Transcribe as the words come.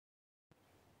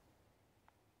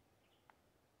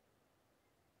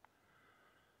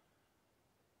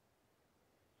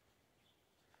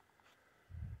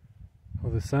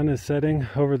The sun is setting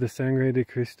over the Sangre de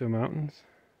Cristo mountains.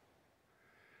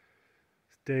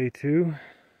 It's day 2,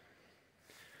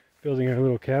 building our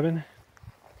little cabin.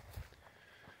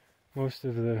 Most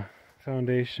of the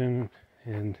foundation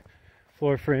and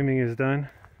floor framing is done.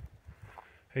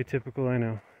 Atypical, I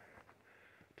know.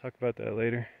 Talk about that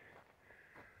later.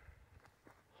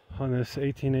 On this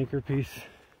 18-acre piece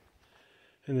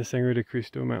in the Sangre de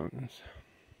Cristo mountains.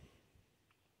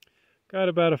 Got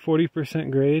about a 40%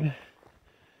 grade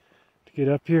to get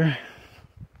up here.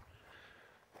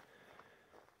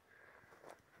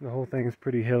 The whole thing is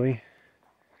pretty hilly.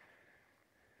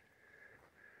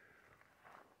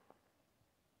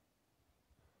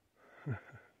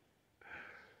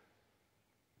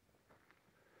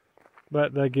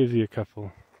 But that gives you a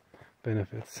couple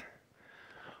benefits.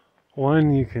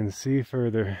 One, you can see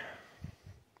further.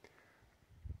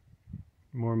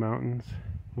 More mountains,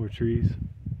 more trees.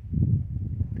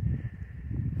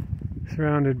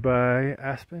 Surrounded by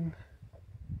aspen.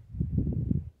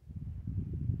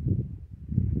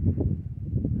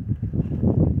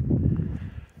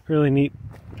 Really neat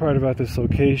part about this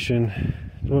location,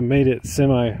 what made it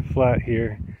semi-flat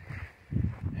here,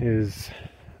 is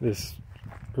this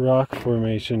rock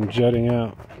formation jutting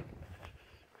out.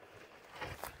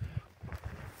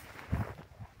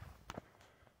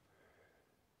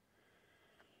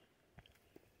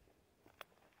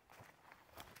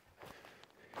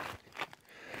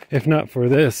 If not for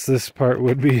this part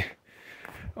would be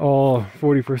all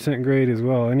 40% grade as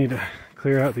well. I need to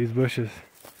clear out these bushes.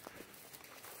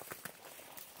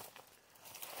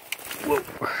 Whoa.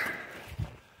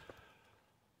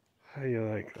 How you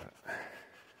like that?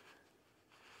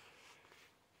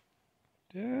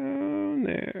 Down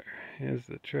there. Here's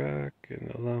the truck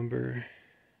and the lumber.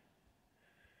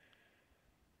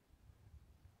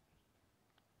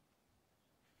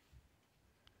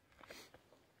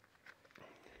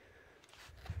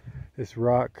 This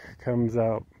rock comes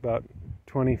out about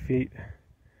 20 feet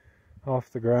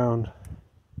off the ground.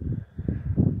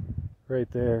 Right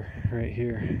there, right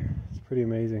here. It's pretty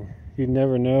amazing. You'd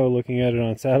never know looking at it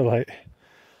on satellite.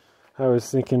 I was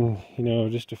thinking, you know,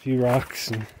 just a few rocks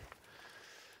and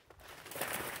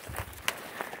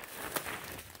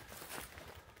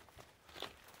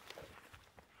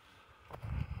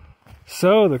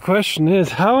so the question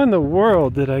is, how in the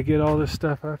world did I get all this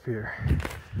stuff up here?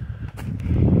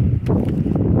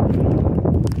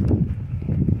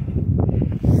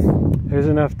 There's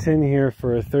enough tin here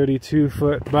for a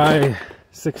 32-foot by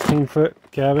 16-foot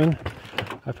cabin.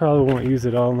 I probably won't use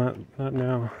it all, not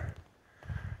now.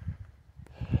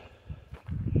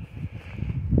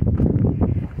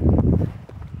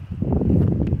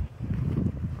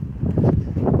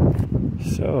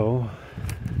 So,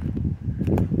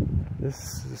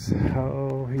 this is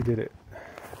how he did it.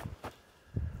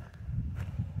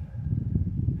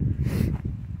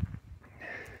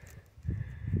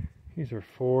 These are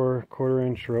 4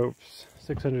 1/4-inch ropes,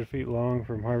 600 feet long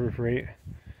from Harbor Freight.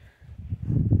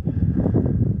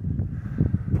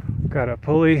 Got a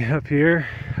pulley up here.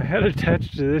 I had it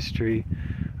attached to this tree,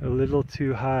 a little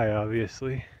too high,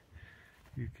 obviously.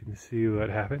 You can see what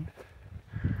happened.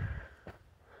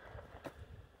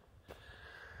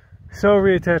 So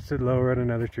reattached it lower at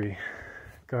another tree.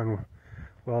 Gone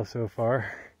well so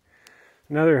far.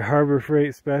 Another Harbor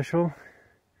Freight special,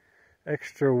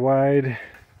 extra wide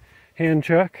hand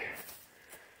truck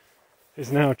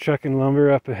is now trucking lumber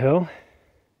up a hill.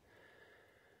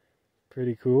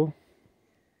 Pretty cool.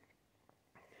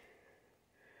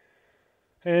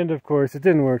 And of course it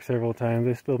didn't work several times.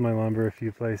 I spilled my lumber a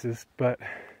few places, but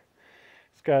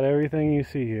it's got everything you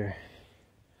see here.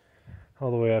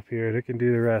 All the way up here. It can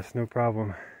do the rest, no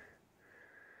problem.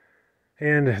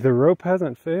 And the rope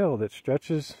hasn't failed. It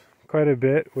stretches quite a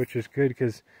bit, which is good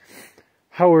because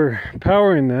how we're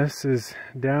powering this is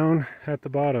down at the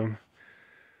bottom.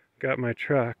 Got my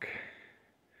truck.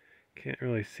 Can't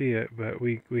really see it, but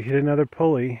we hit another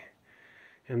pulley,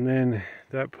 and then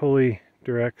that pulley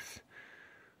directs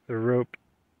the rope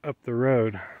up the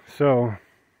road. So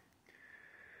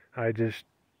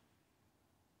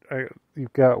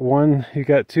you've got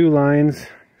 2 lines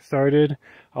started.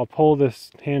 I'll pull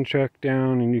this hand truck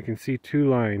down and you can see 2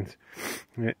 lines.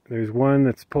 There's one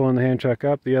that's pulling the hand truck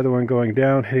up, the other one going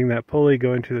down, hitting that pulley,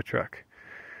 going to the truck.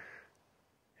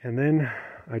 And then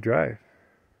I drive.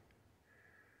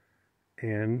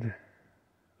 And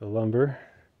the lumber,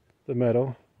 the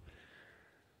metal,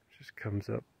 just comes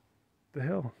up the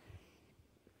hill.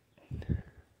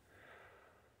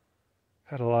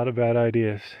 Had a lot of bad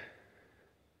ideas.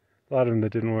 A lot of them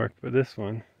that didn't work, but this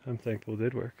one, I'm thankful,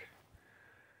 did work.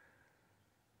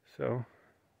 So,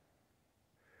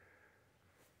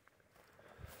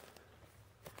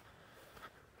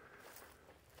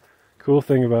 Cool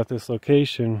thing about this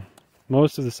location,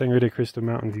 most of the Sangre de Cristo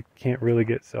mountains you can't really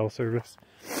get cell service,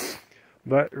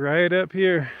 but right up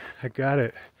here I got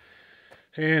it.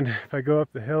 And if I go up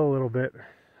the hill a little bit,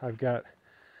 I've got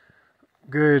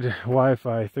good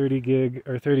Wi-Fi, 30 gig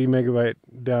or 30 megabyte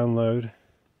download.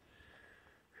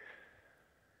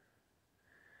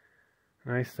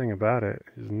 Nice thing about it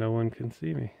is no one can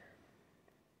see me.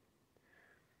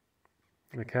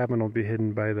 The cabin will be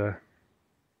hidden by the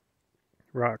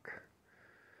rock.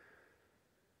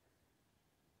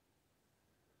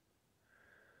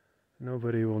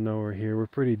 Nobody will know we're here. We're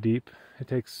pretty deep. It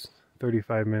takes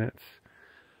 35 minutes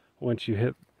once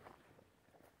you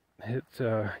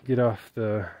get off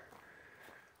the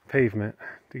pavement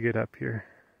to get up here.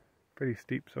 Pretty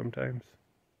steep sometimes.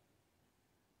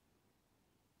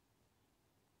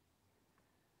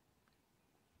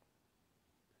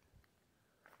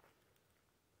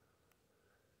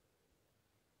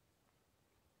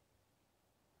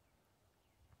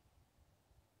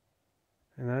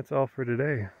 And that's all for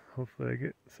today. Hopefully I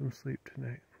get some sleep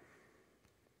tonight.